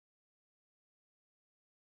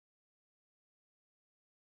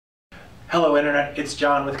Hello Internet, it's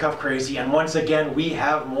John with Cuff Crazy, and once again we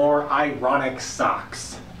have more ironic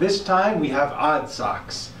socks. This time we have odd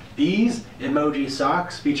socks. These emoji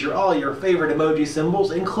socks feature all your favorite emoji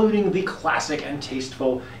symbols, including the classic and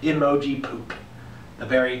tasteful emoji poop. The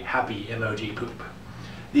very happy emoji poop.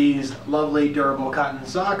 These lovely durable cotton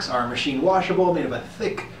socks are machine washable, made of a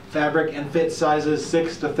thick fabric, and fit sizes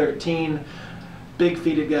 6 to 13.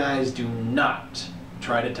 Big-feeted guys, do not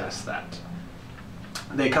try to test that.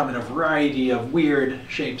 They come in a variety of weird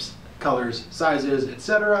shapes, colors, sizes,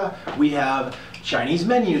 etc. We have Chinese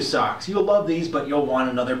menu socks. You'll love these, but you'll want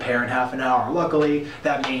another pair in half an hour. Luckily,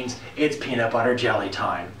 that means it's peanut butter jelly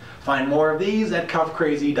time. Find more of these at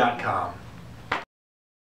cuffcrazy.com.